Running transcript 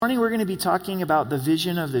Morning, we're going to be talking about the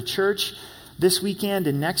vision of the church this weekend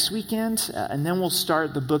and next weekend, and then we'll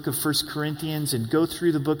start the book of 1 Corinthians and go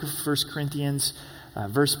through the book of 1 Corinthians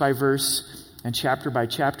verse by verse and chapter by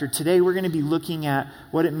chapter. Today, we're going to be looking at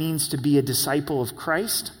what it means to be a disciple of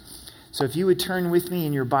Christ. So if you would turn with me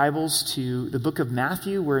in your Bibles to the book of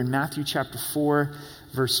Matthew, we're in Matthew chapter 4,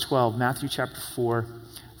 verse 12. Matthew chapter 4,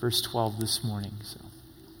 verse 12 this morning.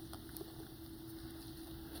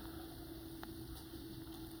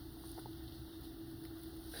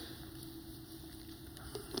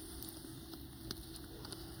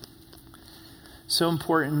 So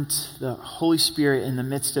important, the Holy Spirit in the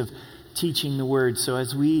midst of teaching the Word. So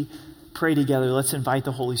as we pray together, let's invite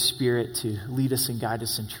the Holy Spirit to lead us and guide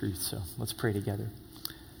us in truth. So let's pray together.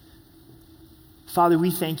 Father,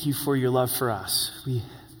 we thank you for your love for us.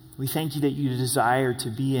 We thank you that you desire to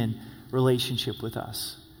be in relationship with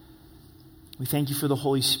us. We thank you for the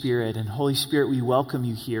Holy Spirit. And Holy Spirit, we welcome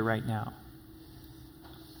you here right now.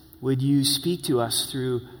 Would you speak to us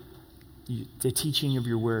through the teaching of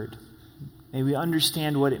your Word? May we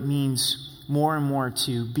understand what it means more and more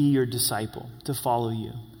to be your disciple, to follow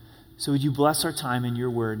you. So would you bless our time in your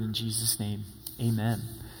word in Jesus' name, amen.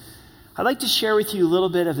 I'd like to share with you a little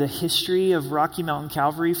bit of the history of Rocky Mountain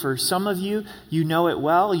Calvary. For some of you, you know it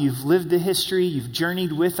well. You've lived the history. You've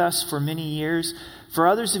journeyed with us for many years. For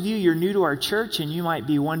others of you, you're new to our church and you might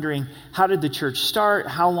be wondering, how did the church start?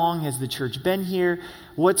 How long has the church been here?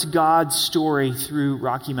 What's God's story through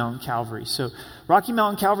Rocky Mountain Calvary? So Rocky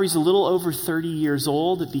Mountain Calvary is a little over 30 years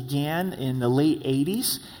old. It began in the late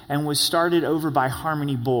 80s and was started over by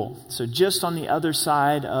Harmony Bowl. So just on the other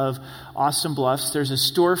side of Austin Bluffs, there's a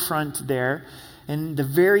storefront there. In the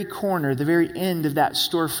very corner, the very end of that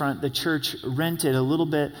storefront, the church rented a little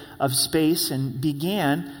bit of space and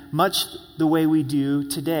began much the way we do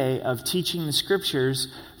today of teaching the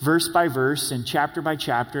scriptures verse by verse and chapter by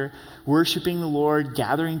chapter, worshiping the Lord,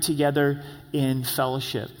 gathering together in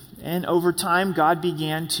fellowship. And over time, God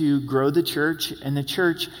began to grow the church, and the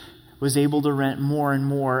church was able to rent more and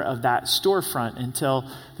more of that storefront until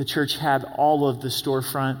the church had all of the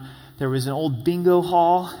storefront. There was an old bingo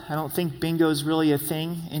hall. I don't think bingo is really a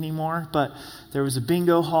thing anymore, but there was a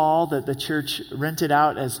bingo hall that the church rented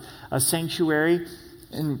out as a sanctuary.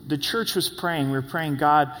 And the church was praying. We were praying,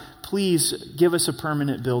 God, please give us a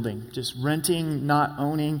permanent building. Just renting, not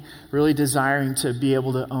owning, really desiring to be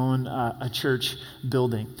able to own a church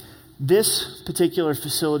building. This particular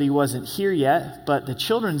facility wasn't here yet, but the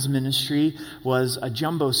children's ministry was a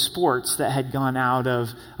Jumbo Sports that had gone out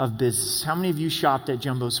of business. How many of you shopped at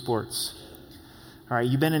Jumbo Sports? All right,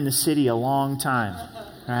 you've been in the city a long time,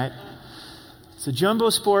 right? So Jumbo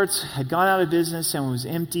Sports had gone out of business and was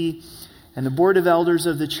empty, and the board of elders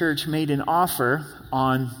of the church made an offer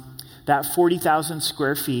on that 40,000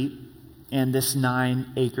 square feet and this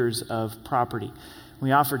 9 acres of property.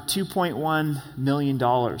 We offered $2.1 million.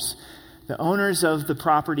 The owners of the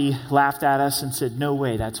property laughed at us and said, no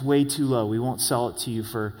way, that's way too low. We won't sell it to you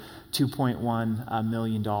for $2.1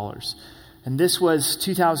 million. And this was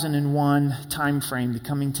 2001 time frame,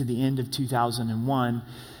 coming to the end of 2001.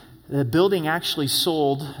 The building actually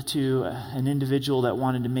sold to an individual that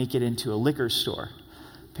wanted to make it into a liquor store.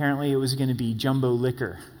 Apparently it was going to be Jumbo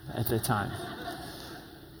Liquor at the time.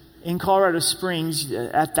 In Colorado Springs,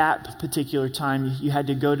 at that particular time, you had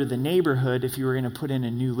to go to the neighborhood if you were going to put in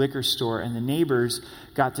a new liquor store, and the neighbors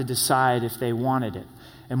got to decide if they wanted it.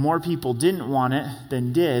 And more people didn't want it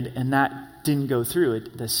than did, and that didn't go through.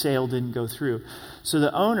 The sale didn't go through. So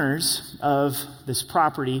the owners of this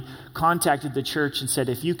property contacted the church and said,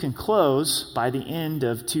 if you can close by the end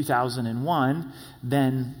of 2001,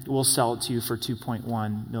 then we'll sell it to you for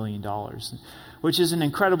 $2.1 million. Which is an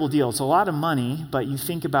incredible deal. It's a lot of money, but you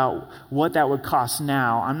think about what that would cost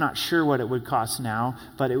now. I'm not sure what it would cost now,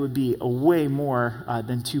 but it would be a way more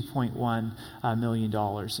than $2.1 million.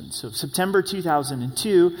 And so September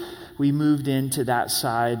 2002, we moved into that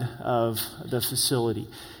side of the facility.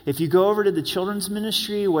 If you go over to the children's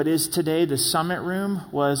ministry, what is today the Summit Room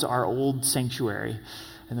was our old sanctuary.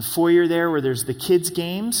 And the foyer there where there's the kids'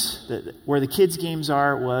 games, where the kids' games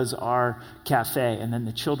was our cafe. And then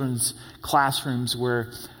the children's classrooms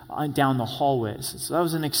were down the hallways. So that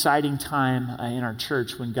was an exciting time in our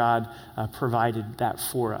church when God provided that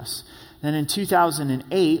for us. Then in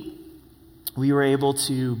 2008, we were able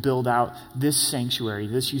to build out this sanctuary.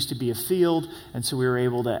 This used to be a field, and so we were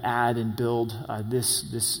able to add and build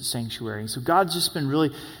this sanctuary. So God's just been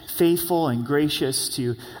really faithful and gracious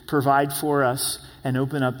to provide for us and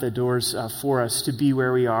open up the doors for us to be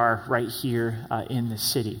where we are right here in the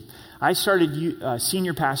city. I started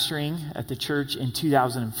senior pastoring at the church in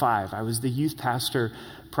 2005. I was the youth pastor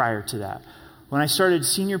prior to that. When I started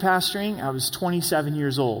senior pastoring, I was 27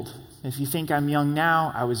 years old. If you think I'm young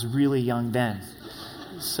now, I was really young then.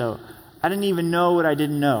 So I didn't even know what I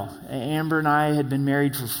didn't know. Amber and I had been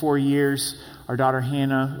married for 4 years. Our daughter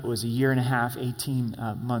Hannah was a year and a half, 18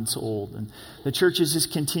 months old. And the church has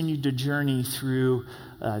just continued to journey through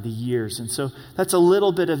the years. And so that's a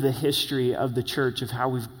little bit of the history of the church, of how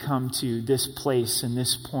we've come to this place and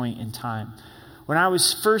this point in time. When I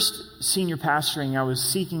was first senior pastoring, I was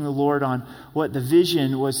seeking the Lord on what the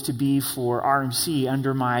vision was to be for RMC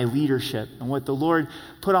under my leadership. And what the Lord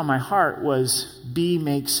put on my heart was be,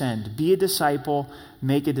 make, send. Be a disciple,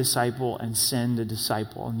 make a disciple, and send a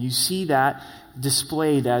disciple. And you see that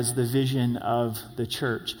displayed as the vision of the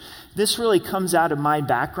church. This really comes out of my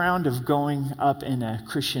background of growing up in a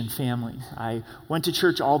Christian family. I went to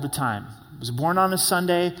church all the time. I was born on a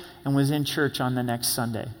Sunday and was in church on the next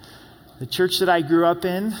Sunday. The church that I grew up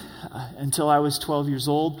in until I was 12 years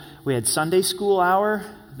old, we had Sunday school hour,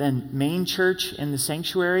 then main church in the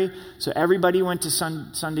sanctuary. So everybody went to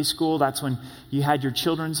Sunday school. That's when you had your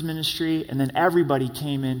children's ministry. And then everybody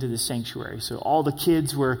came into the sanctuary. So all the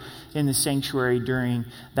kids were in the sanctuary during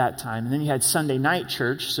that time. And then you had Sunday night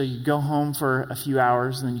church. So you go home for a few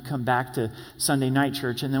hours and then you come back to Sunday night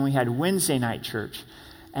church. And then we had Wednesday night church.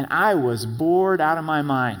 And I was bored out of my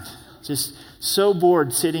mind. Just so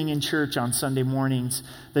bored sitting in church on Sunday mornings.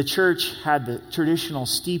 The church had the traditional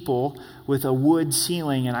steeple with a wood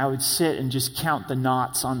ceiling, and I would sit and just count the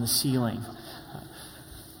knots on the ceiling.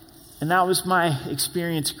 And that was my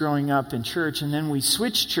experience growing up in church. And then we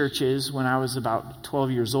switched churches when I was about 12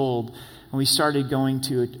 years old, and we started going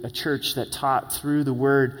to a church that taught through the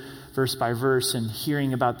Word, verse by verse, and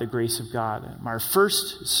hearing about the grace of God. Our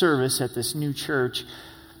first service at this new church,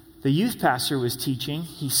 the youth pastor was teaching.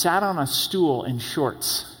 He sat on a stool in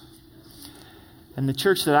shorts. And the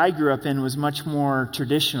church that I grew up in was much more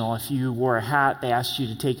traditional. If you wore a hat, they asked you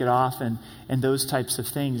to take it off and those types of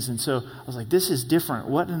things. And so I was like, this is different.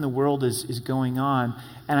 What in the world is going on?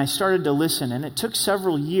 And I started to listen. And it took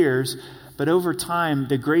several years, but over time,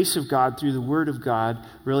 the grace of God through the Word of God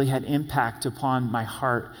really had impact upon my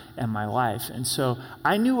heart and my life. And so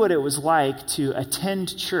I knew what it was like to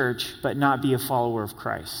attend church but not be a follower of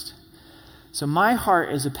Christ. So my heart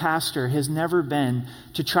as a pastor has never been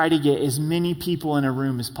to try to get as many people in a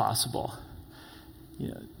room as possible.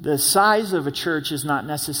 The size of a church is not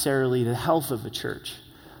necessarily the health of a church.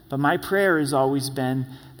 But my prayer has always been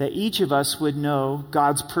that each of us would know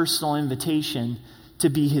God's personal invitation to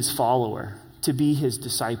be his follower, to be his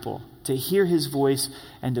disciple, to hear his voice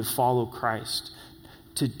and to follow Christ,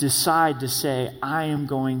 to decide to say, I am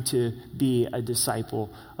going to be a disciple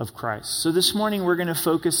of Christ. So this morning we're going to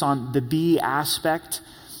focus on the be aspect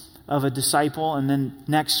of a disciple, and then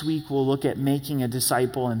next week we'll look at making a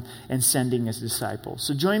disciple and sending a disciple.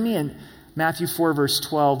 So join me in Matthew 4, verse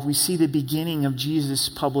 12. We see the beginning of Jesus'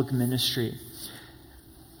 public ministry.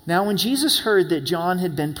 Now when Jesus heard that John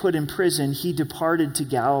had been put in prison, he departed to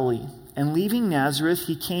Galilee. And leaving Nazareth,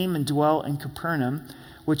 he came and dwelt in Capernaum,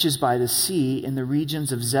 which is by the sea, in the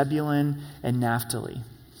regions of Zebulun and Naphtali,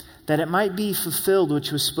 that it might be fulfilled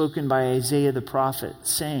which was spoken by Isaiah the prophet,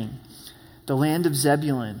 saying, the land of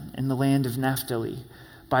Zebulun and the land of Naphtali,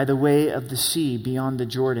 by the way of the sea beyond the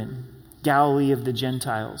Jordan, Galilee of the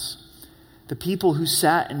Gentiles. The people who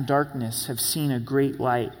sat in darkness have seen a great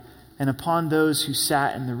light, and upon those who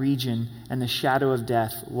sat in the region and the shadow of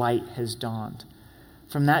death, light has dawned.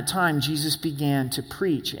 From that time, Jesus began to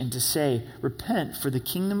preach and to say, repent, for the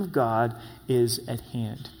kingdom of God is at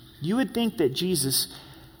hand. You would think that Jesus'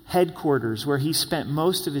 headquarters, where he spent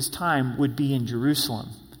most of his time, would be in Jerusalem.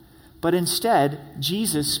 But instead,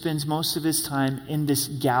 Jesus spends most of his time in this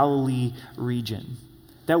Galilee region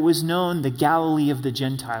that was known the Galilee of the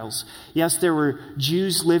Gentiles. Yes, there were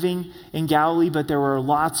Jews living in Galilee, but there were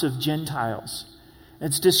lots of Gentiles.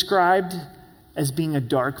 It's described as being a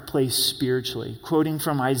dark place spiritually. Quoting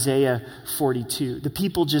from Isaiah 42, the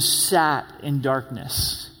people just sat in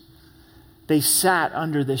darkness. They sat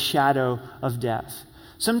under the shadow of death.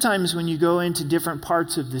 Sometimes when you go into different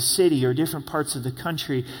parts of the city or different parts of the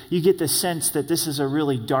country, you get the sense that this is a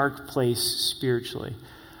really dark place spiritually.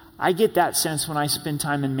 I get that sense when I spend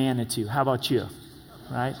time in Manitou. How about you?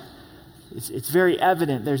 Right? It's very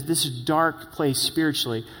evident there's this dark place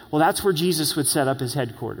spiritually. Well, that's where Jesus would set up his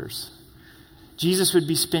headquarters. Jesus would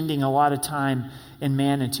be spending a lot of time in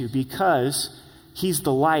Manitou because he's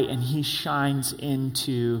the light and he shines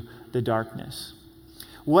into the darkness.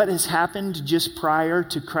 What has happened just prior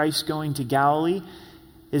to Christ going to Galilee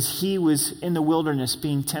is he was in the wilderness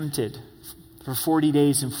being tempted for 40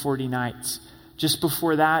 days and 40 nights. Just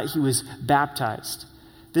before that, he was baptized.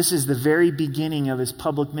 This is the very beginning of his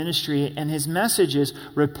public ministry, and his message is,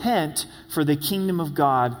 repent, for the kingdom of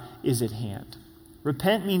God is at hand.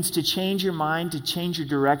 Repent means to change your mind, to change your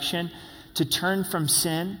direction, to turn from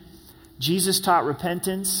sin. Jesus taught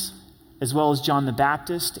repentance, as well as John the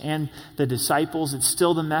Baptist and the disciples. It's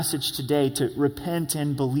still the message today to repent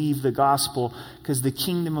and believe the gospel, because the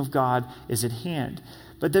kingdom of God is at hand.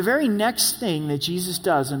 But the very next thing that Jesus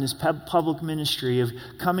does in his public ministry of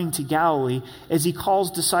coming to Galilee is he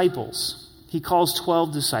calls disciples. He calls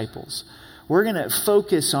 12 disciples. We're going to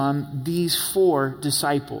focus on these 4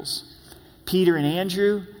 disciples: Peter and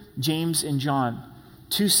Andrew, James and John,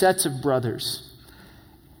 2 sets of brothers.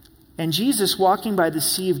 And Jesus, walking by the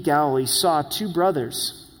Sea of Galilee, saw 2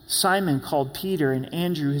 brothers, Simon called Peter and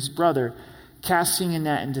Andrew his brother, casting a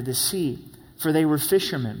net into the sea, for they were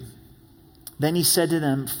fishermen. Then he said to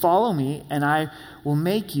them, "Follow me, and I will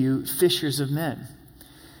make you fishers of men."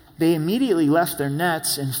 They immediately left their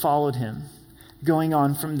nets and followed him. Going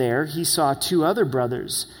on from there, he saw 2 other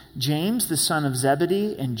brothers, James the son of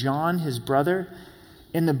Zebedee and John his brother,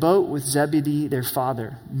 in the boat with Zebedee their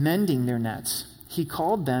father, mending their nets. He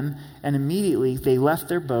called them, and immediately they left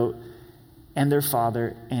their boat and their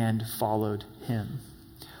father and followed him.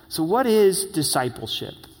 So what is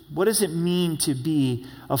discipleship? What does it mean to be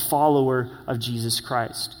a follower of Jesus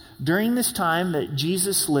Christ? During this time that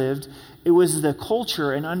Jesus lived, it was the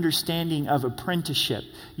culture and understanding of apprenticeship.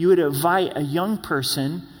 You would invite a young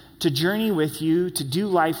person to journey with you, to do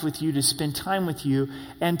life with you, to spend time with you,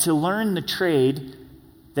 and to learn the trade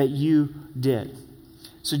that you did.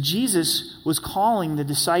 So Jesus was calling the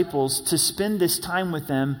disciples to spend this time with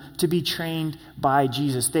them, to be trained by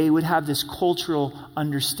Jesus. They would have this cultural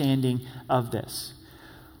understanding of this.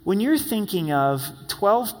 When you're thinking of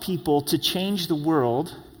 12 people to change the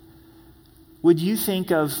world, would you think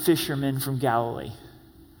of fishermen from Galilee?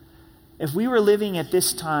 If we were living at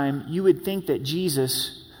this time, you would think that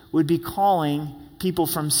Jesus would be calling people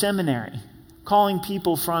from seminary, calling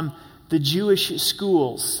people from the Jewish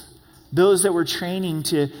schools, those that were training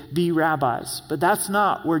to be rabbis. But that's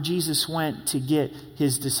not where Jesus went to get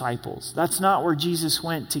his disciples. That's not where Jesus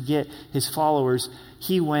went to get his followers.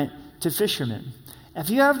 He went to fishermen. If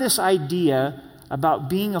you have this idea about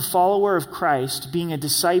being a follower of Christ, being a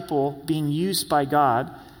disciple, being used by God,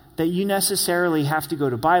 that you necessarily have to go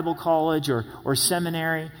to Bible college or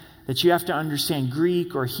seminary, that you have to understand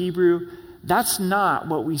Greek or Hebrew, that's not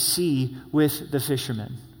what we see with the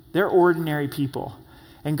fishermen. They're ordinary people.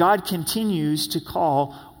 And God continues to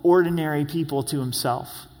call ordinary people to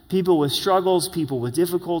himself. People with struggles, people with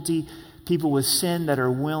difficulty, people with sin that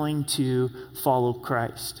are willing to follow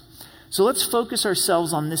Christ. So let's focus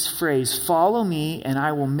ourselves on this phrase, "Follow me and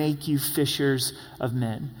I will make you fishers of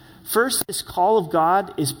men." First, this call of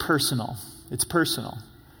God is personal. It's personal.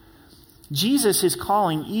 Jesus is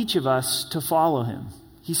calling each of us to follow him.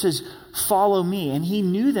 He says, "Follow me." And he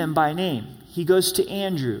knew them by name. He goes to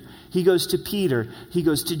Andrew. He goes to Peter. He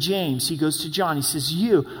goes to James. He goes to John. He says,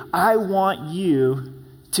 I want you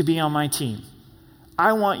to be on my team.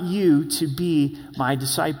 I want you to be my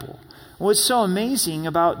disciple. What's so amazing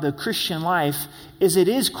about the Christian life is it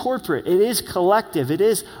is corporate. It is collective. It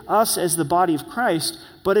is us as the body of Christ,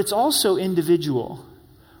 but it's also individual,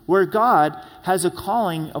 where God has a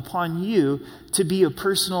calling upon you to be a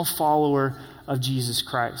personal follower of Jesus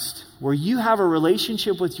Christ, where you have a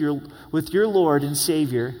relationship with your Lord and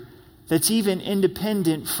Savior that's even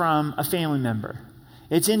independent from a family member.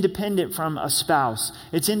 It's independent from a spouse.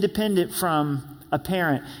 It's independent from a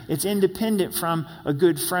parent. It's independent from a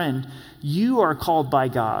good friend. You are called by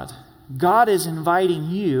God. God is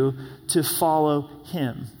inviting you to follow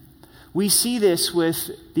him. We see this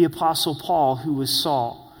with the Apostle Paul, who was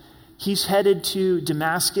Saul. He's headed to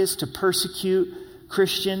Damascus to persecute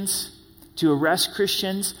Christians, to arrest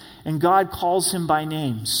Christians, and God calls him by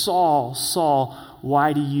name. "Saul, Saul,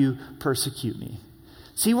 why do you persecute me?"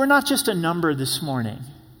 See, we're not just a number this morning.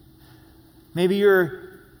 Maybe you're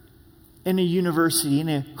in a university, in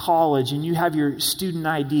a college, and you have your student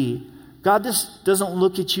ID. God just doesn't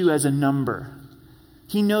look at you as a number.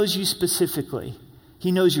 He knows you specifically.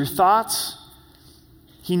 He knows your thoughts.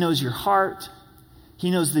 He knows your heart.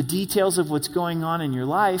 He knows the details of what's going on in your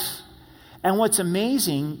life. And what's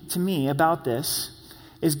amazing to me about this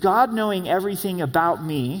is God, knowing everything about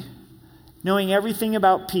me, knowing everything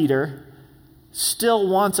about Peter, still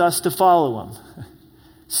wants us to follow him.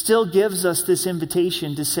 Still gives us this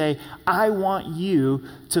invitation to say, "I want you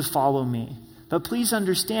to follow me." But please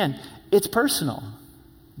understand, it's personal.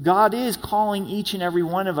 God is calling each and every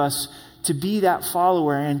one of us to be that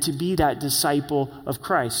follower and to be that disciple of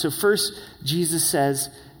Christ. So first, Jesus says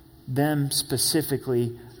them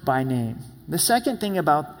specifically by name. The second thing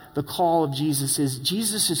about the call of Jesus is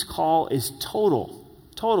Jesus' call is total.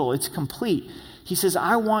 Total. It's complete. He says,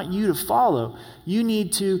 I want you to follow. You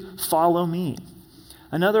need to follow me.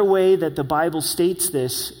 Another way that the Bible states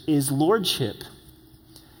this is lordship.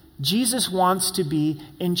 Jesus wants to be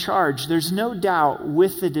in charge. There's no doubt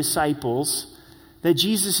with the disciples that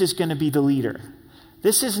Jesus is going to be the leader.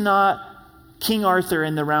 This is not King Arthur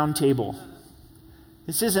in the Round Table.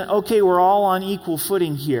 This isn't, okay, we're all on equal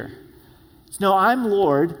footing here. No, I'm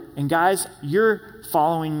Lord, and guys, you're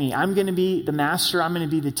following me. I'm going to be the master. I'm going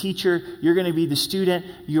to be the teacher. You're going to be the student.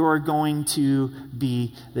 You're going to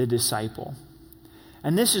be the disciple.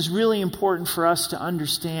 And this is really important for us to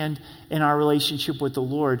understand in our relationship with the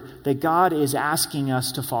Lord, that God is asking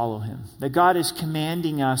us to follow him, that God is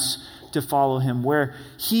commanding us to follow him, where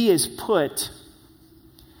he is put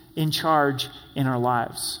in charge in our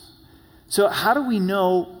lives. So how do we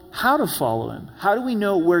know how to follow him? How do we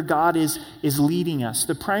know where God is leading us?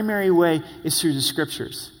 The primary way is through the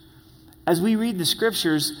scriptures. As we read the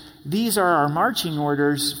scriptures, these are our marching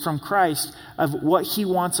orders from Christ of what he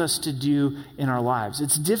wants us to do in our lives.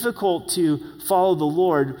 It's difficult to follow the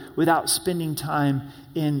Lord without spending time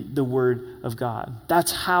in the Word of God.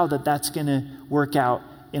 That's how that's going to work out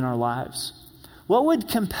in our lives. What would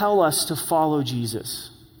compel us to follow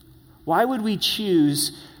Jesus? Why would we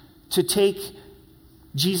choose to take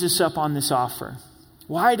Jesus up on this offer?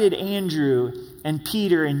 Why did Andrew and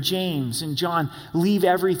Peter and James and John leave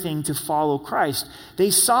everything to follow Christ?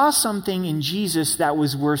 They saw something in Jesus that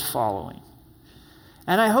was worth following.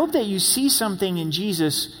 And I hope that you see something in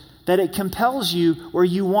Jesus that it compels you where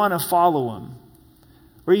you want to follow him.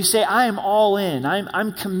 Where you say, I am all in.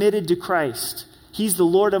 I'm committed to Christ. He's the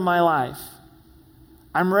Lord of my life.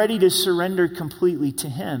 I'm ready to surrender completely to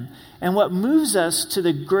him. And what moves us to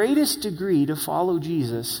the greatest degree to follow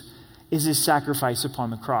Jesus is his sacrifice upon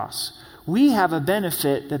the cross. We have a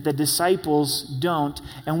benefit that the disciples don't,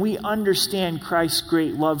 and we understand Christ's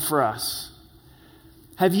great love for us.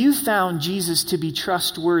 Have you found Jesus to be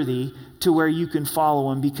trustworthy to where you can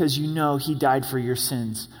follow him because you know he died for your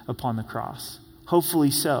sins upon the cross?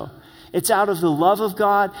 Hopefully so. It's out of the love of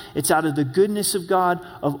God, it's out of the goodness of God,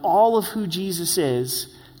 of all of who Jesus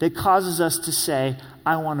is, that causes us to say,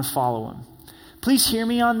 I want to follow him. Please hear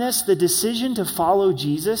me on this. The decision to follow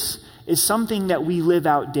Jesus is something that we live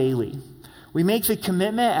out daily. We make the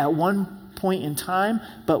commitment at one point in time,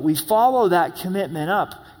 but we follow that commitment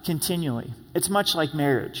up continually. It's much like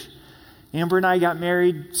marriage. Amber and I got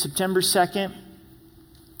married September 2nd,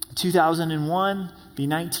 2001, be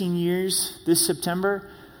 19 years this September.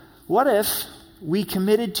 What if we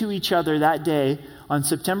committed to each other that day on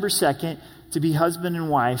September 2nd to be husband and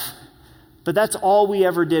wife, but that's all we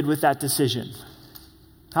ever did with that decision?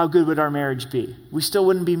 How good would our marriage be? We still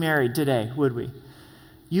wouldn't be married today, would we?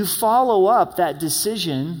 You follow up that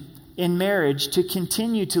decision in marriage to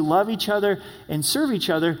continue to love each other and serve each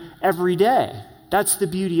other every day. That's the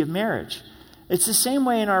beauty of marriage. It's the same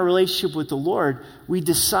way in our relationship with the Lord. We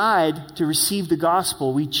decide to receive the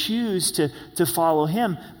gospel. We choose to follow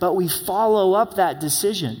him, but we follow up that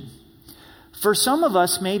decision. For some of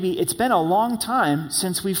us, maybe it's been a long time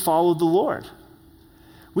since we followed the Lord.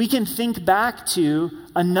 We can think back to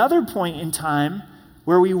another point in time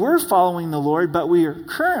where we were following the Lord, but we are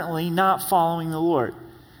currently not following the Lord.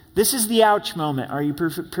 This is the ouch moment. Are you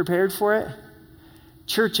prepared for it?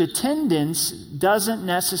 Church attendance doesn't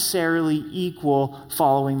necessarily equal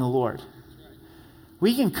following the Lord.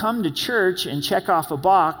 We can come to church and check off a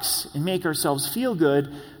box and make ourselves feel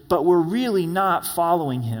good, but we're really not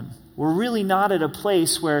following him. We're really not at a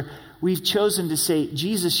place where we've chosen to say,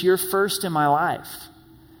 Jesus, you're first in my life,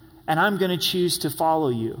 and I'm going to choose to follow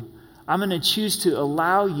you. I'm going to choose to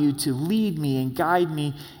allow you to lead me and guide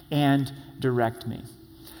me and direct me.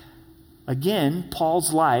 Again,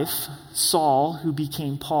 Paul's life, Saul, who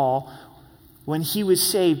became Paul, when he was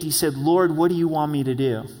saved, he said, Lord, what do you want me to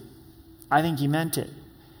do? I think he meant it.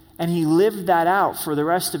 And he lived that out for the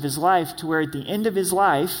rest of his life to where at the end of his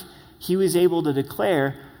life, he was able to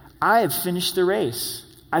declare, I have finished the race.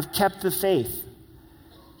 I've kept the faith.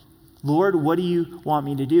 Lord, what do you want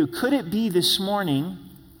me to do? Could it be this morning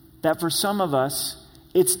that for some of us,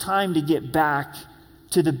 it's time to get back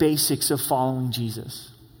to the basics of following Jesus?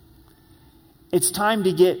 It's time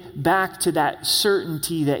to get back to that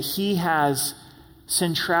certainty that he has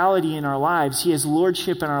centrality in our lives. He has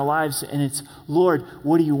lordship in our lives, and it's, Lord,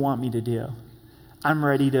 what do you want me to do? I'm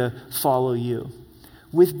ready to follow you.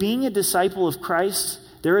 With being a disciple of Christ,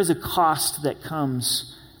 there is a cost that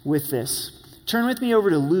comes with this. Turn with me over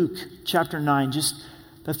to Luke chapter 9, just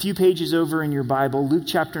a few pages over in your Bible, Luke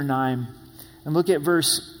chapter 9, and look at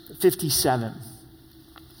verse 57.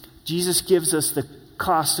 Jesus gives us the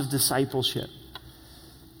cost of discipleship.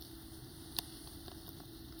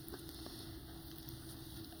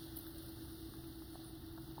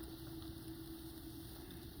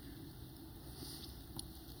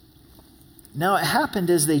 Now it happened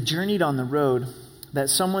as they journeyed on the road that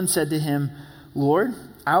someone said to him, "Lord,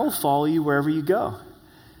 I will follow you wherever you go."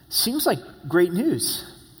 Seems like great news.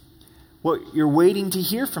 What you're waiting to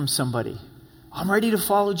hear from somebody. I'm ready to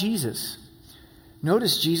follow Jesus.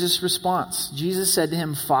 Notice Jesus' response. Jesus said to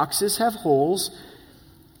him, "Foxes have holes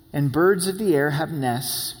and birds of the air have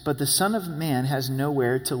nests, but the Son of Man has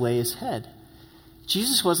nowhere to lay his head."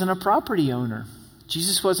 Jesus wasn't a property owner.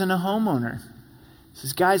 Jesus wasn't a homeowner. He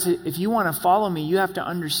says, guys, if you want to follow me, you have to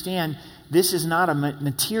understand this is not a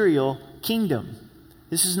material kingdom.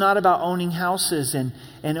 This is not about owning houses and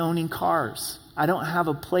owning cars. I don't have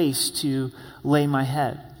a place to lay my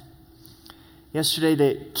head. Yesterday,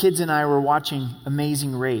 the kids and I were watching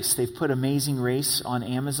Amazing Race. They've put Amazing Race on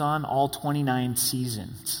Amazon, all 29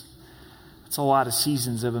 seasons. That's a lot of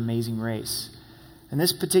seasons of Amazing Race. And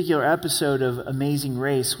this particular episode of Amazing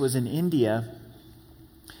Race was in India.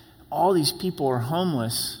 All these people are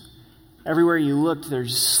homeless. Everywhere you looked, they're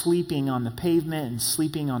just sleeping on the pavement and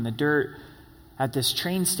sleeping on the dirt at this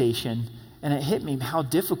train station. And it hit me how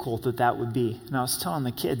difficult that would be. And I was telling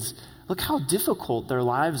the kids, look how difficult their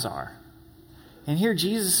lives are. And here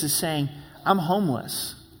Jesus is saying, I'm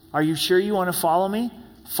homeless. Are you sure you want to follow me?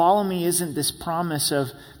 Follow me isn't this promise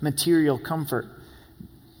of material comfort.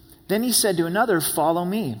 Then he said to another, "Follow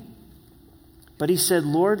me." But he said,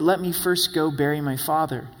 "Lord, let me first go bury my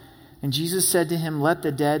father." And Jesus said to him, "Let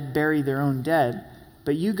the dead bury their own dead,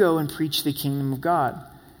 but you go and preach the kingdom of God."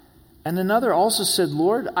 And another also said,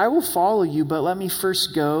 "Lord, I will follow you, but let me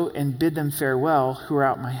first go and bid them farewell who are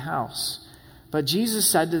at my house." But Jesus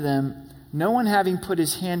said to them, "No one having put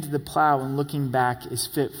his hand to the plow and looking back is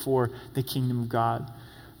fit for the kingdom of God."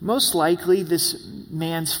 Most likely, this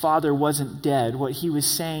man's father wasn't dead. What he was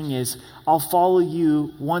saying is, I'll follow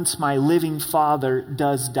you once my living father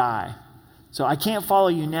does die. So I can't follow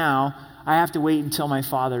you now. I have to wait until my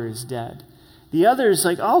father is dead. The other is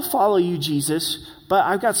like, I'll follow you, Jesus, but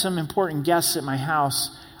I've got some important guests at my house.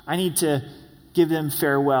 I need to give them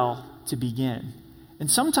farewell to begin. And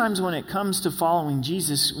sometimes when it comes to following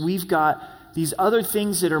Jesus, we've got these other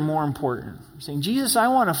things that are more important. We're saying, Jesus, I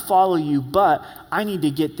want to follow you, but I need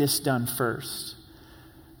to get this done first.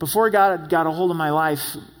 Before God got a hold of my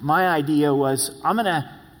life, my idea was, I'm going to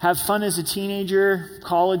have fun as a teenager,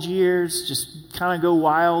 college years, just kind of go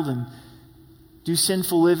wild and do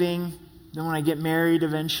sinful living. Then when I get married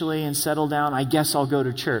eventually and settle down, I guess I'll go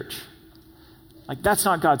to church. Like, that's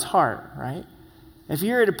not God's heart, right? If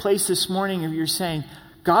you're at a place this morning and you're saying,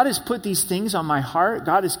 God has put these things on my heart,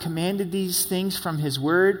 God has commanded these things from his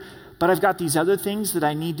word, but I've got these other things that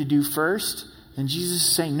I need to do first, and Jesus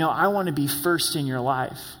is saying, no, I want to be first in your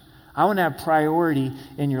life. I want to have priority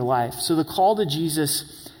in your life. So the call to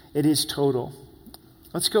Jesus, it is total.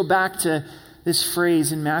 Let's go back to this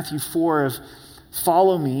phrase in Matthew 4 of,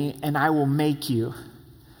 follow me and I will make you.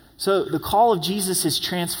 So the call of Jesus is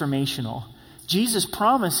transformational. Jesus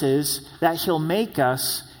promises that he'll make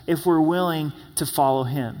us if we're willing to follow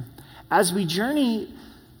him. As we journey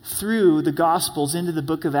through the Gospels into the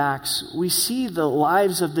book of Acts, we see the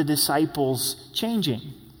lives of the disciples changing.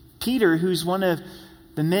 Peter, who's one of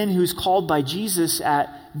the men who's called by Jesus at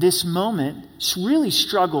this moment, really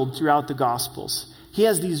struggled throughout the Gospels. He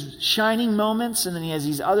has these shining moments, and then he has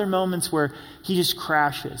these other moments where he just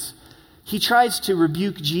crashes. He tries to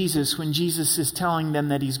rebuke Jesus when Jesus is telling them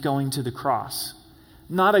that he's going to the cross.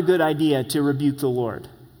 Not a good idea to rebuke the Lord.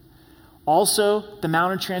 Also, the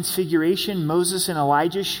Mount of Transfiguration, Moses and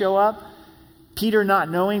Elijah show up. Peter not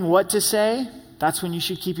knowing what to say, that's when you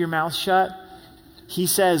should keep your mouth shut. He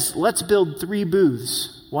says, let's build 3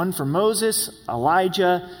 booths. One for Moses,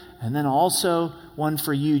 Elijah, and then also one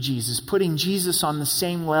for you, Jesus. Putting Jesus on the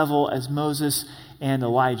same level as Moses and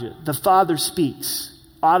Elijah. The Father speaks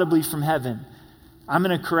audibly from heaven. I'm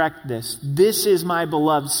going to correct this. This is my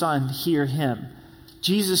beloved Son, hear him.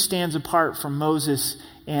 Jesus stands apart from Moses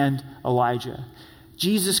and Elijah.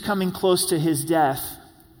 Jesus coming close to his death.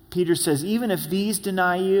 Peter says, even if these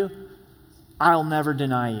deny you, I'll never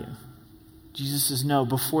deny you. Jesus says, no,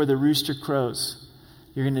 before the rooster crows,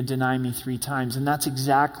 you're going to deny me 3 times. And that's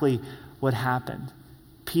exactly what happened.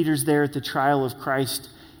 Peter's there at the trial of Christ,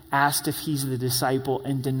 asked if he's the disciple,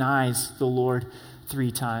 and denies the Lord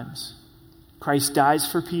 3 times. Christ dies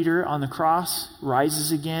for Peter on the cross,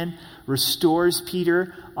 rises again, restores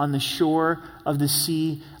Peter on the shore of the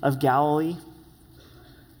Sea of Galilee.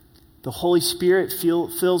 The Holy Spirit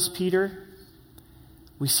fills Peter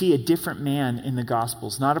we see a different man in the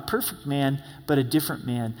Gospels. Not a perfect man, but a different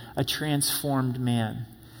man, a transformed man.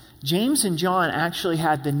 James and John actually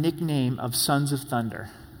had the nickname of Sons of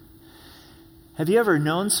Thunder. Have you ever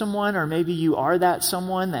known someone, or maybe you are that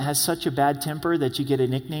someone that has such a bad temper that you get a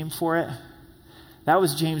nickname for it? That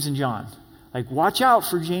was James and John. Like, watch out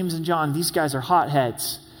for James and John. These guys are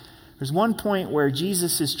hotheads. There's one point where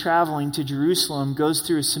Jesus is traveling to Jerusalem, goes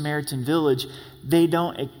through a Samaritan village. They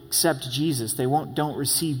don't accept Jesus. They don't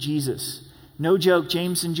receive Jesus. No joke,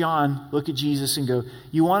 James and John look at Jesus and go,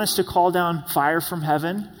 "You want us to call down fire from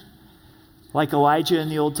heaven like Elijah in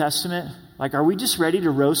the Old Testament? Like, are we just ready to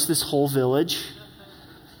roast this whole village?"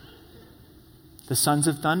 The sons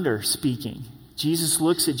of thunder speaking. Jesus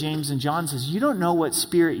looks at James and John and says, "You don't know what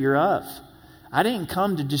spirit you're of. I didn't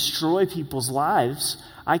come to destroy people's lives.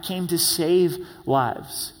 I came to save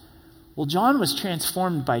lives." Well, John was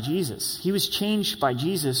transformed by Jesus. He was changed by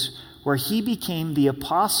Jesus, where he became the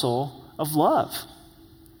apostle of love.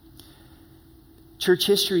 Church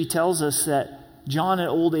history tells us that John at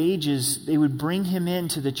old ages, they would bring him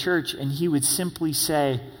into the church and he would simply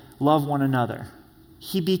say, "Love one another."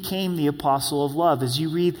 He became the apostle of love. As you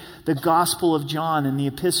read the Gospel of John and the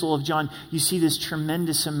Epistle of John, you see this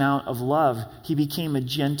tremendous amount of love. He became a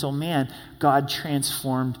gentle man. God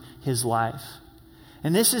transformed his life.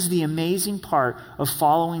 And this is the amazing part of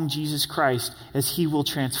following Jesus Christ, as he will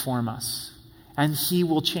transform us and he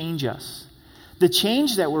will change us. The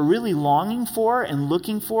change that we're really longing for and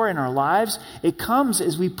looking for in our lives, it comes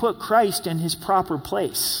as we put Christ in his proper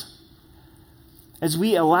place. As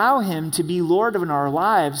we allow him to be Lord of our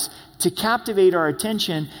lives, to captivate our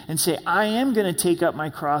attention and say, "I am going to take up my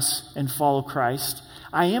cross and follow Christ.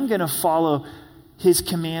 I am going to follow his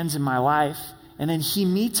commands in my life." And then he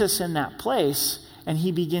meets us in that place and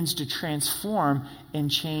he begins to transform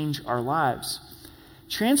and change our lives.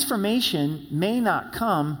 Transformation may not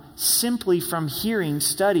come simply from hearing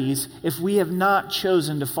studies if we have not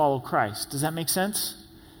chosen to follow Christ. Does that make sense?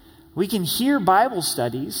 We can hear Bible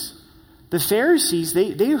studies. The Pharisees,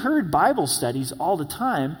 they heard Bible studies all the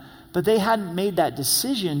time, but they hadn't made that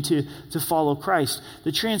decision to follow Christ.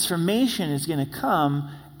 The transformation is going to come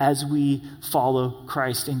as we follow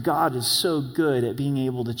Christ. And God is so good at being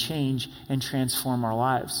able to change and transform our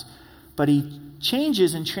lives. But he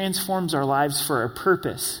changes and transforms our lives for a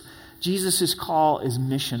purpose. Jesus' call is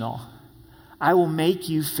missional. "I will make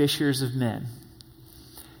you fishers of men."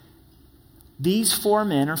 These 4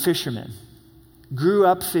 men are fishermen, grew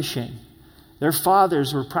up fishing. Their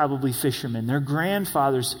fathers were probably fishermen. Their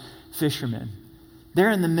grandfathers, fishermen.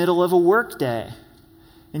 They're in the middle of a work day.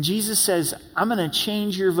 And Jesus says, "I'm going to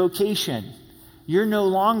change your vocation. You're no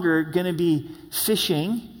longer going to be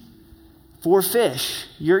fishing for fish.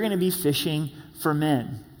 You're going to be fishing for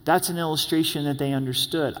men." That's an illustration that they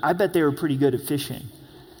understood. I bet they were pretty good at fishing.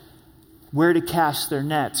 Where to cast their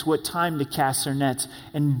nets, what time to cast their nets,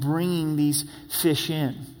 and bringing these fish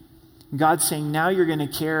in. God's saying, now you're going to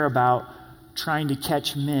care about trying to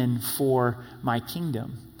catch men for my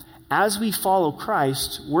kingdom. As we follow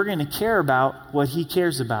Christ, we're going to care about what he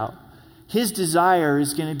cares about. His desire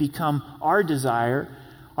is going to become our desire.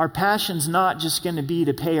 Our passion's not just going to be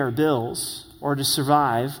to pay our bills or to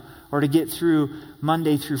survive or to get through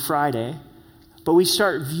Monday through Friday, but we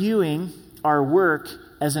start viewing our work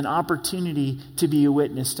as an opportunity to be a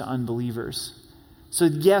witness to unbelievers. So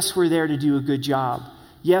yes, we're there to do a good job.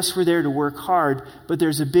 Yes, we're there to work hard, but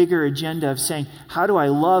there's a bigger agenda of saying, how do I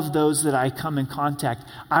love those that I come in contact?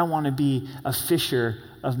 I want to be a fisher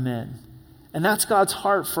of men. And that's God's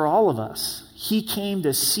heart for all of us. He came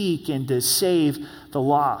to seek and to save the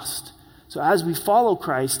lost. So as we follow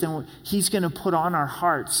Christ, then he's going to put on our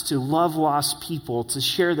hearts to love lost people, to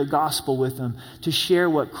share the gospel with them, to share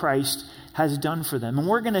what Christ has done for them. And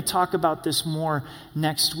we're going to talk about this more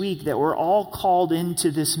next week, that we're all called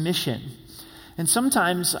into this mission. And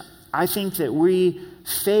sometimes I think that we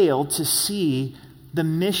fail to see the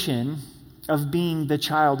mission of being the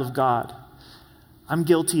child of God. I'm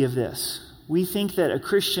guilty of this. We think that a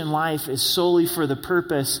Christian life is solely for the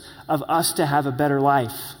purpose of us to have a better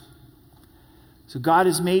life. So God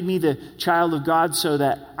has made me the child of God so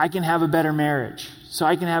that I can have a better marriage, so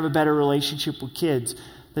I can have a better relationship with kids,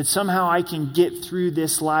 that somehow I can get through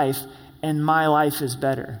this life and my life is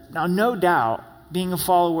better. Now, no doubt, being a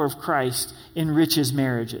follower of Christ enriches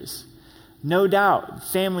marriages. No doubt,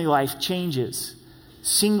 family life changes.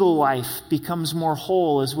 Single life becomes more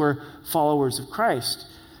whole as we're followers of Christ.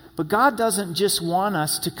 But God doesn't just want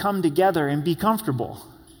us to come together and be comfortable.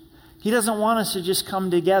 He doesn't want us to just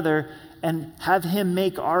come together and have him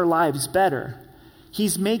make our lives better.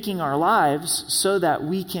 He's making our lives so that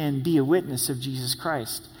we can be a witness of Jesus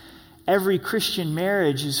Christ. Every Christian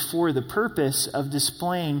marriage is for the purpose of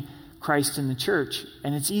displaying Christ in the church.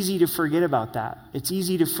 And it's easy to forget about that. It's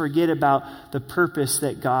easy to forget about the purpose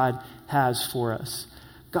that God has for us.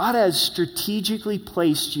 God has strategically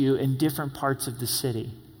placed you in different parts of the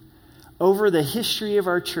city. Over the history of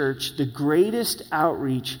our church, the greatest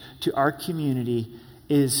outreach to our community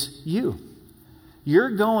is you.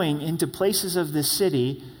 You're going into places of the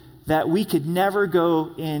city that we could never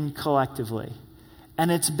go in collectively.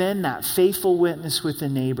 And it's been that faithful witness with a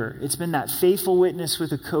neighbor. It's been that faithful witness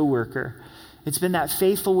with a coworker. It's been that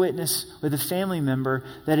faithful witness with a family member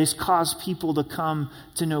that has caused people to come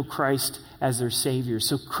to know Christ as their Savior.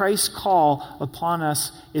 So Christ's call upon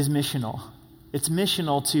us is missional. It's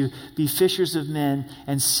missional to be fishers of men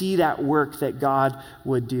and see that work that God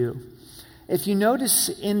would do. If you notice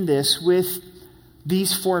in this with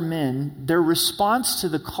these 4 men, their response to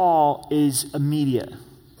the call is immediate.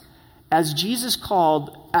 As Jesus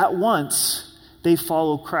called, at once they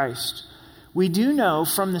followed Christ. We do know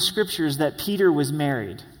from the scriptures that Peter was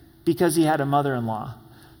married because he had a mother-in-law.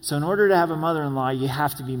 So in order to have a mother-in-law, you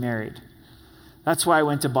have to be married. That's why I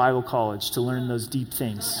went to Bible college, to learn those deep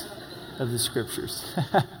things of the scriptures.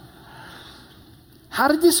 How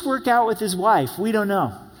did this work out with his wife? We don't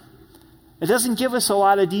know. It doesn't give us a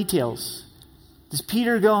lot of details. Does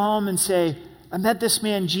Peter go home and say, I met this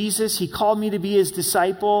man Jesus, he called me to be his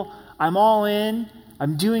disciple, I'm all in,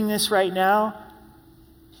 I'm doing this right now?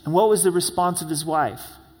 And what was the response of his wife?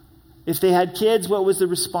 If they had kids, what was the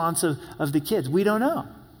response of the kids? We don't know.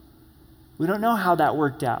 We don't know how that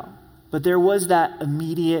worked out. But there was that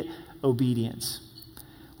immediate obedience.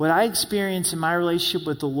 What I experience in my relationship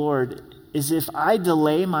with the Lord is if I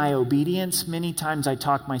delay my obedience, many times I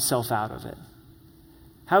talk myself out of it.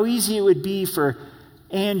 How easy it would be for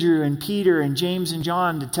Andrew and Peter and James and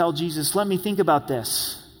John to tell Jesus, let me think about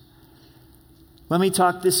this. Let me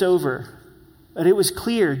talk this over. But it was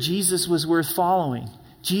clear Jesus was worth following.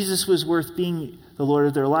 Jesus was worth being the Lord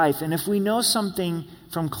of their life. And if we know something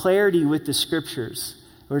from clarity with the scriptures,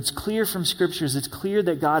 or it's clear from scriptures, it's clear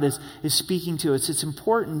that God is speaking to us, it's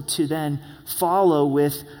important to then follow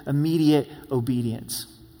with immediate obedience.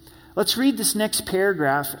 Let's read this next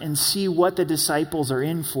paragraph and see what the disciples are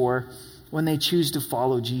in for when they choose to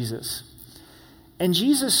follow Jesus. And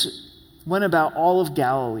Jesus went about all of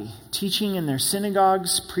Galilee, teaching in their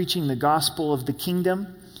synagogues, preaching the gospel of the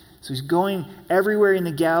kingdom. So he's going everywhere in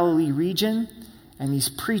the Galilee region, and he's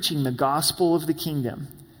preaching the gospel of the kingdom.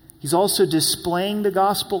 He's also displaying the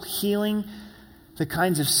gospel, healing the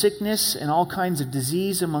kinds of sickness and all kinds of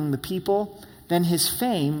disease among the people. Then his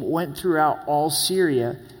fame went throughout all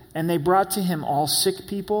Syria, and they brought to him all sick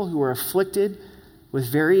people who were afflicted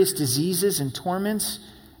with various diseases and torments,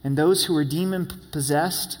 and those who were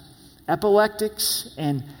demon-possessed, epileptics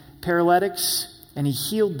and paralytics, and he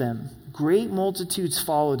healed them. Great multitudes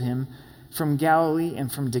followed him from Galilee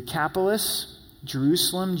and from Decapolis,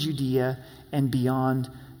 Jerusalem, Judea, and beyond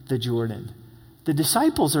the Jordan. The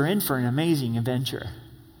disciples are in for an amazing adventure.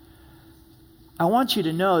 I want you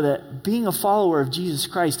to know that being a follower of Jesus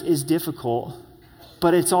Christ is difficult,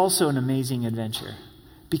 but it's also an amazing adventure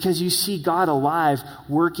because you see God alive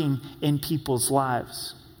working in people's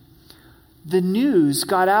lives. The news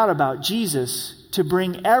got out about Jesus to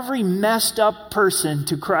bring every messed up person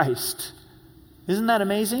to Christ. Isn't that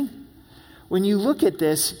amazing? When you look at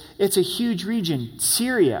this, it's a huge region,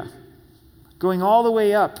 Syria, going all the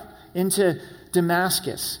way up into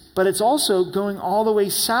Damascus. But it's also going all the way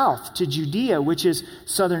south to Judea, which is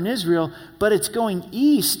southern Israel, but it's going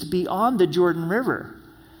east beyond the Jordan River.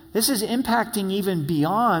 This is impacting even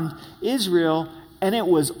beyond Israel, and it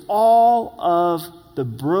was all of the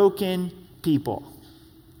broken people.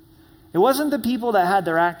 It wasn't the people that had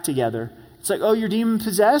their act together. It's like, oh, you're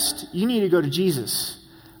demon-possessed? You need to go to Jesus.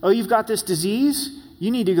 Oh, you've got this disease?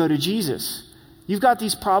 You need to go to Jesus. You've got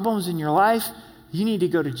these problems in your life? You need to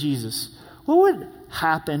go to Jesus. What would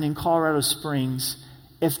happen in Colorado Springs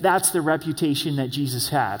if that's the reputation that Jesus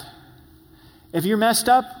had? If you're messed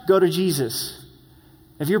up, go to Jesus.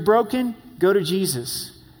 If you're broken, go to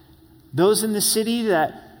Jesus. Those in the city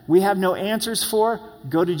that we have no answers for,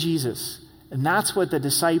 go to Jesus. And that's what the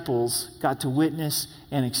disciples got to witness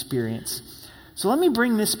and experience. So let me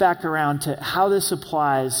bring this back around to how this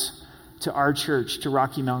applies to our church, to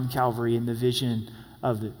Rocky Mountain Calvary and the vision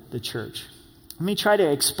of the church. Let me try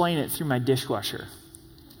to explain it through my dishwasher.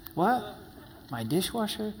 What? My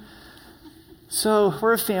dishwasher? So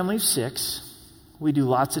we're a family of 6. We do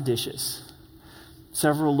lots of dishes,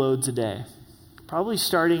 several loads a day. Probably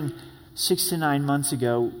starting 6 to 9 months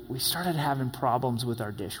ago, we started having problems with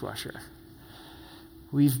our dishwasher.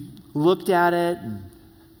 We've looked at it and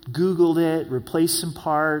Googled it, replaced some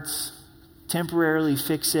parts, temporarily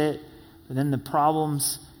fix it, but then the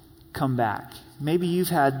problems come back. Maybe you've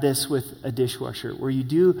had this with a dishwasher where you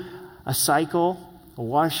do a cycle, a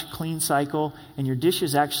wash, clean cycle, and your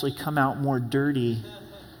dishes actually come out more dirty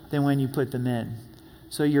than when you put them in.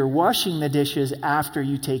 So you're washing the dishes after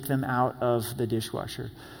you take them out of the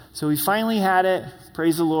dishwasher. So we finally had it.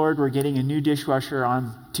 Praise the Lord, we're getting a new dishwasher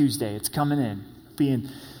on Tuesday. It's coming in, being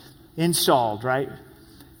installed, right?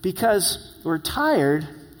 Because we're tired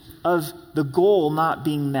of the goal not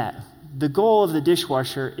being met. The goal of the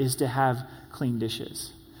dishwasher is to have clean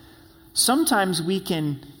dishes. Sometimes we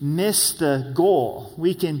can miss the goal.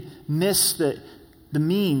 We can miss the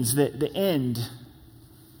means, the end.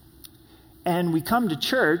 And we come to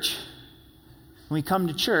church, and we come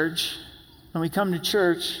to church, and we come to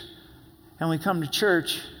church, and we come to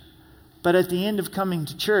church, but at the end of coming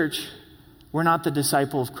to church, we're not the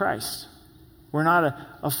disciple of Christ. We're not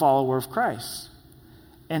a follower of Christ.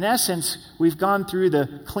 In essence, we've gone through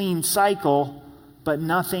the clean cycle, but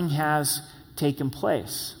nothing has taken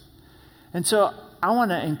place. And so I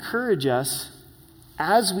want to encourage us,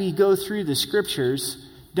 as we go through the scriptures,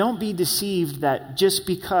 don't be deceived that just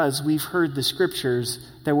because we've heard the scriptures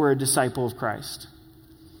that we're a disciple of Christ.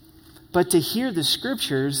 But to hear the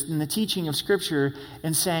scriptures and the teaching of scripture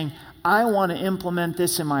and saying, I want to implement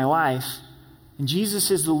this in my life, and Jesus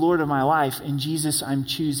is the Lord of my life, and Jesus, I'm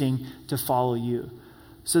choosing to follow you.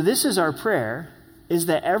 So this is our prayer, is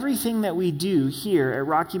that everything that we do here at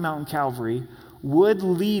Rocky Mountain Calvary would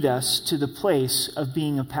lead us to the place of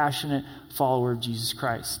being a passionate follower of Jesus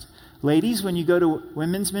Christ. Ladies, when you go to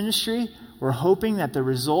women's ministry, we're hoping that the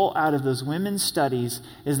result out of those women's studies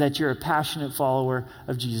is that you're a passionate follower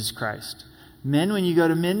of Jesus Christ. Men, when you go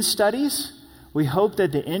to men's studies, we hope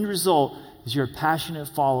that the end result is you're a passionate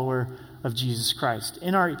follower of Jesus Christ.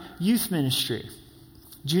 In our youth ministry,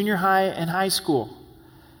 junior high and high school,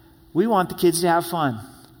 we want the kids to have fun.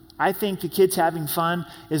 I think the kids having fun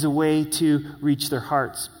is a way to reach their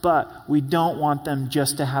hearts, but we don't want them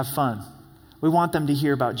just to have fun. We want them to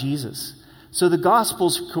hear about Jesus. So the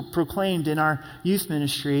gospel's proclaimed in our youth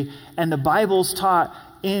ministry, and the Bible's taught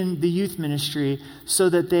in the youth ministry so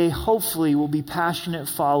that they hopefully will be passionate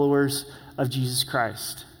followers of Jesus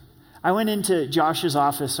Christ. I went into Josh's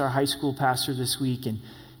office, our high school pastor, this week, and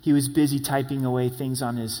he was busy typing away things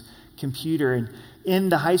on his computer. And in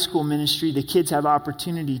the high school ministry, the kids have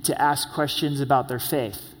opportunity to ask questions about their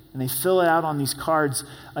faith. And they fill it out on these cards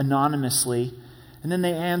anonymously. And then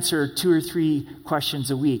they answer 2 or 3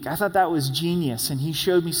 questions a week. I thought that was genius. And he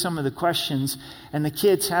showed me some of the questions. And the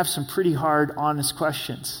kids have some pretty hard, honest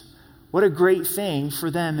questions. What a great thing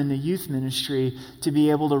for them in the youth ministry to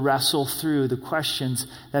be able to wrestle through the questions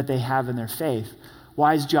that they have in their faith.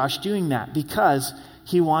 Why is Josh doing that? Because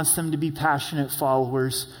he wants them to be passionate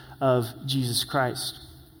followers of Jesus Christ.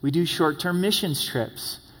 We do short-term missions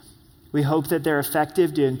trips. We hope that they're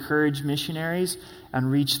effective to encourage missionaries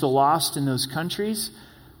and reach the lost in those countries.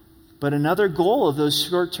 But another goal of those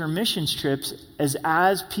short-term missions trips is,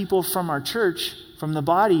 as people from our church, from the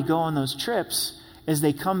body, go on those trips, as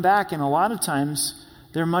they come back, and a lot of times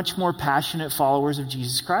they're much more passionate followers of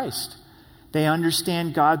Jesus Christ. They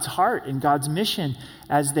understand God's heart and God's mission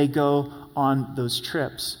as they go on those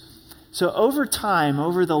trips. So over time,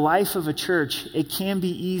 over the life of a church, it can be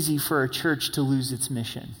easy for a church to lose its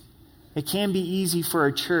mission. It can be easy for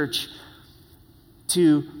a church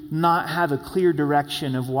to not have a clear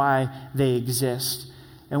direction of why they exist.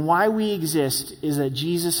 And why we exist is that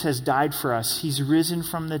Jesus has died for us. He's risen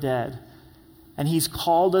from the dead. And he's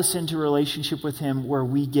called us into relationship with him where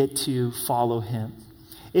we get to follow him.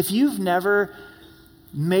 If you've never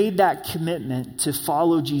made that commitment to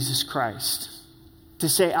follow Jesus Christ, to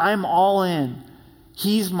say, I'm all in,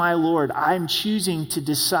 he's my Lord, I'm choosing to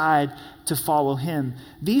decide to follow him.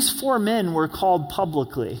 These 4 men were called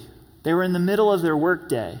publicly. They were in the middle of their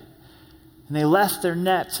workday. And they left their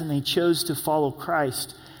nets and they chose to follow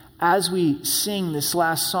Christ. As we sing this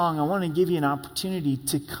last song, I want to give you an opportunity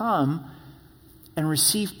to come and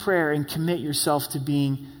receive prayer and commit yourself to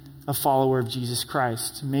being a follower of Jesus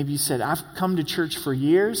Christ. Maybe you said, I've come to church for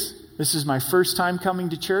years. This is my first time coming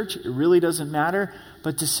to church. It really doesn't matter.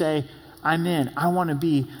 But to say, I'm in. I want to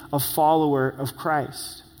be a follower of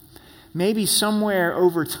Christ. Maybe somewhere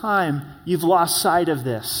over time, you've lost sight of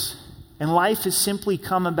this. And life has simply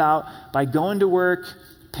come about by going to work,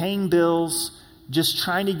 paying bills, just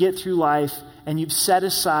trying to get through life, and you've set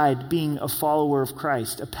aside being a follower of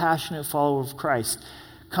Christ, a passionate follower of Christ.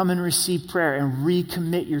 Come and receive prayer and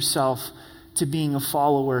recommit yourself to being a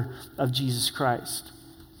follower of Jesus Christ.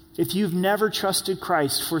 If you've never trusted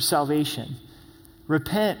Christ for salvation,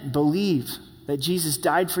 repent, believe, that Jesus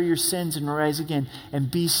died for your sins and rise again,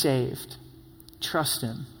 and be saved. Trust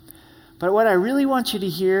him. But what I really want you to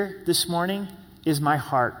hear this morning is my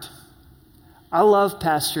heart. I love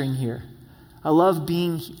pastoring here. I love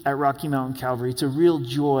being at Rocky Mountain Calvary. It's a real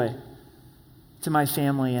joy to my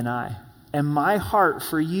family and I. And my heart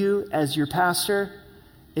for you as your pastor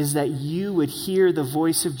is that you would hear the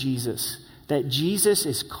voice of Jesus, that Jesus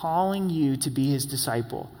is calling you to be his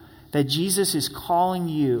disciple, that Jesus is calling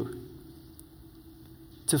you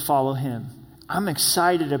to follow him. I'm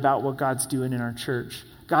excited about what God's doing in our church.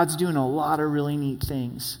 God's doing a lot of really neat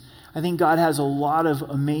things. I think God has a lot of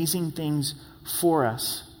amazing things for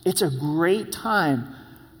us. It's a great time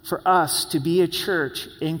for us to be a church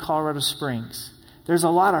in Colorado Springs. There's a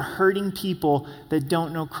lot of hurting people that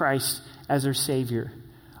don't know Christ as their Savior.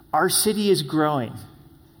 Our city is growing,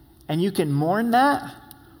 and you can mourn that,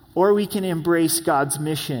 or we can embrace God's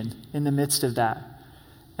mission in the midst of that.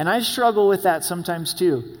 And I struggle with that sometimes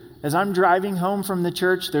too. As I'm driving home from the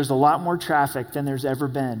church, there's a lot more traffic than there's ever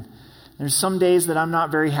been. There's some days that I'm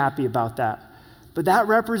not very happy about that. But that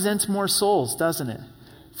represents more souls, doesn't it?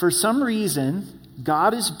 For some reason,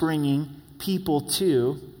 God is bringing people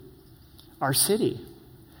to our city.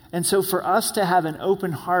 And so for us to have an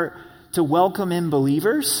open heart to welcome in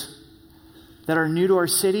believers that are new to our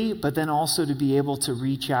city, but then also to be able to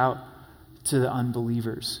reach out to the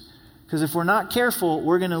unbelievers. Because if we're not careful,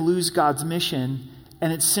 we're going to lose God's mission,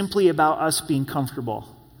 and it's simply about us being comfortable.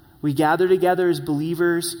 We gather together as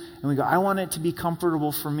believers, and we go, I want it to be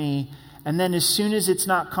comfortable for me. And then as soon as it's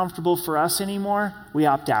not comfortable for us anymore, we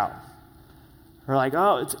opt out. We're like,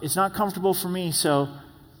 oh, it's not comfortable for me, so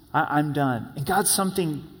I'm done. And God's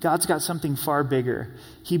got something far bigger.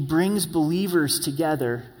 He brings believers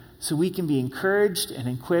together so we can be encouraged and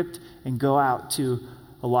equipped and go out to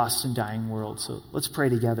a lost and dying world. So let's pray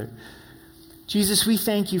together. Jesus, we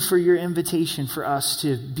thank you for your invitation for us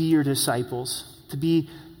to be your disciples, to be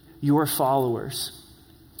your followers.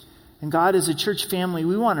 And God, as a church family,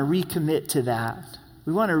 we want to recommit to that.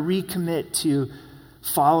 We want to recommit to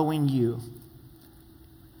following you,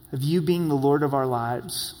 of you being the Lord of our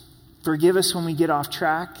lives. Forgive us when we get off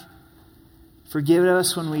track. Forgive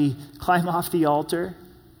us when we climb off the altar.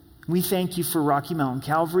 We thank you for Rocky Mountain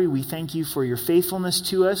Calvary. We thank you for your faithfulness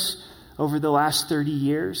to us over the last 30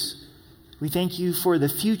 years. We thank you for the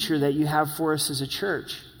future that you have for us as a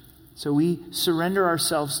church. So we surrender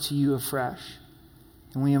ourselves to you afresh.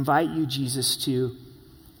 And we invite you, Jesus, to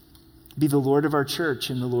be the Lord of our church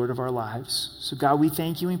and the Lord of our lives. So God, we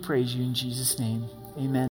thank you and praise you in Jesus' name. Amen.